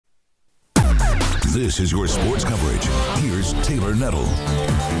This is your sports coverage. Here's Taylor Nettle.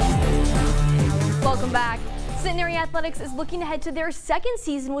 Welcome back. Centenary Athletics is looking to head to their second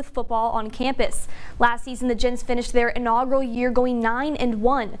season with football on campus. Last season, the Gents finished their inaugural year going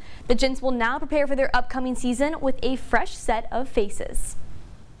 9-1. The Gents will now prepare for their upcoming season with a fresh set of faces.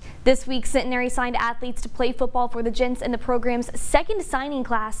 This week, Centenary signed athletes to play football for the Gents in the program's second signing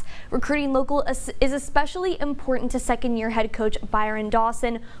class. Recruiting local is especially important to second-year head coach Byron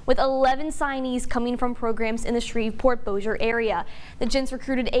Dawson, with 11 signees coming from programs in the Shreveport-Bossier area. The Gents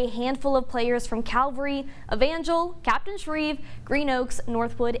recruited a handful of players from Calvary, Evangel, Captain Shreve, Green Oaks,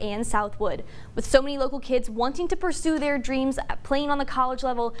 Northwood, and Southwood. With so many local kids wanting to pursue their dreams at playing on the college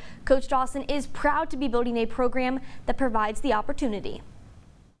level, Coach Dawson is proud to be building a program that provides the opportunity.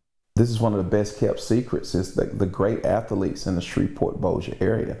 This is one of the best kept secrets, is the great athletes in the Shreveport-Bossier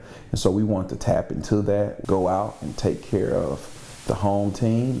area. And so we want to tap into that, go out and take care of the home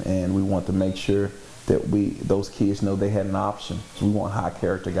team, and we want to make sure that those kids know they had an option. So we want high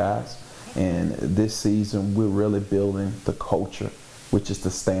character guys. And this season we're really building the culture, which is the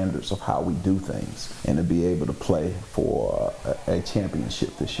standards of how we do things, and to be able to play for a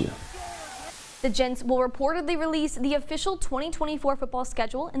championship this year. The Gents will reportedly release the official 2024 football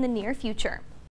schedule in the near future.